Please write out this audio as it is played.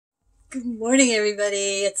Good morning,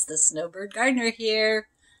 everybody. It's the Snowbird Gardener here.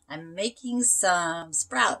 I'm making some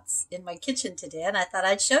sprouts in my kitchen today, and I thought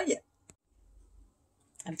I'd show you.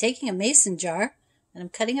 I'm taking a mason jar, and I'm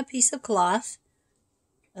cutting a piece of cloth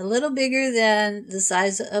a little bigger than the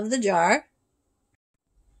size of the jar.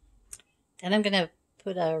 Then I'm going to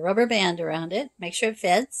put a rubber band around it, make sure it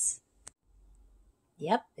fits.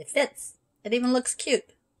 Yep, it fits. It even looks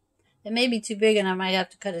cute. It may be too big, and I might have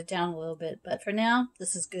to cut it down a little bit, but for now,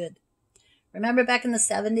 this is good. Remember back in the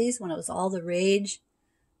 70s when it was all the rage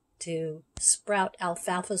to sprout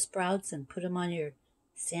alfalfa sprouts and put them on your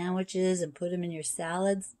sandwiches and put them in your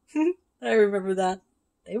salads? I remember that.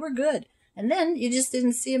 They were good. And then you just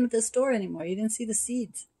didn't see them at the store anymore. You didn't see the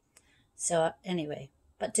seeds. So anyway,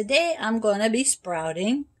 but today I'm going to be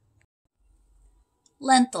sprouting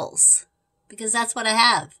lentils because that's what I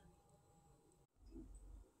have.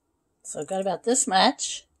 So I've got about this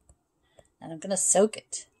much and I'm going to soak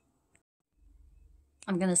it.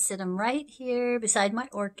 I'm going to sit them right here beside my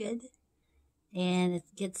orchid, and it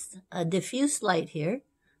gets a diffuse light here.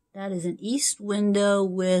 That is an east window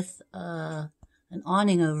with an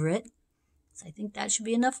awning over it, so I think that should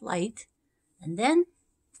be enough light, and then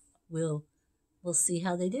we'll see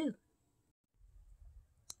how they do.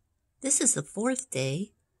 This is the 4th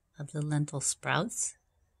day of the lentil sprouts.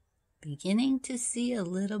 Beginning to see a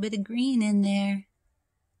little bit of green in there.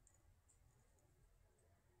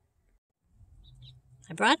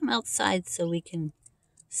 I brought them outside so we can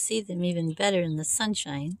see them even better in the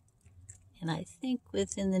sunshine. And I think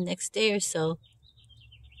within the next day or so,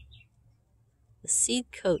 the seed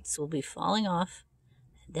coats will be falling off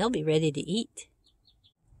and they'll be ready to eat.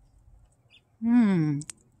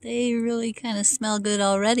 They really kind of smell good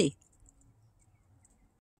already.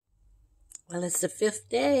 Well, it's the 5th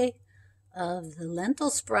day of the lentil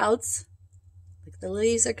sprouts. Look, the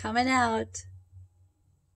leaves are coming out.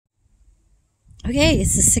 Okay,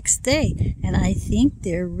 it's the 6th day, and I think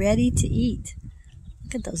they're ready to eat.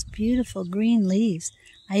 Look at those beautiful green leaves.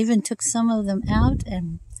 I even took some of them out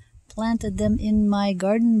and planted them in my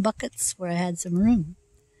garden buckets where I had some room.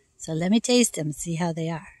 So let me taste them and see how they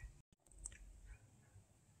are.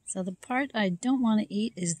 So the part I don't want to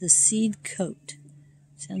eat is the seed coat.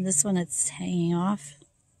 So this one, it's hanging off.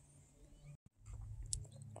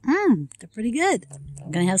 They're pretty good. I'm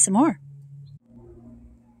going to have some more.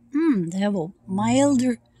 They have a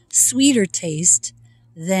milder, sweeter taste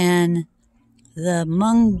than the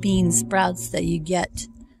mung bean sprouts that you get,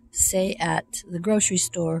 say, at the grocery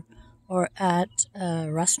store or at a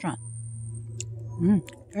restaurant.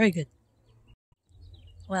 Very good.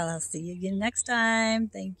 Well, I'll see you again next time.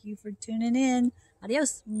 Thank you for tuning in.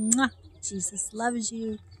 Adios. Mwah. Jesus loves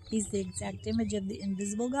you. He's the exact image of the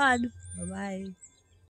invisible God. Bye-bye.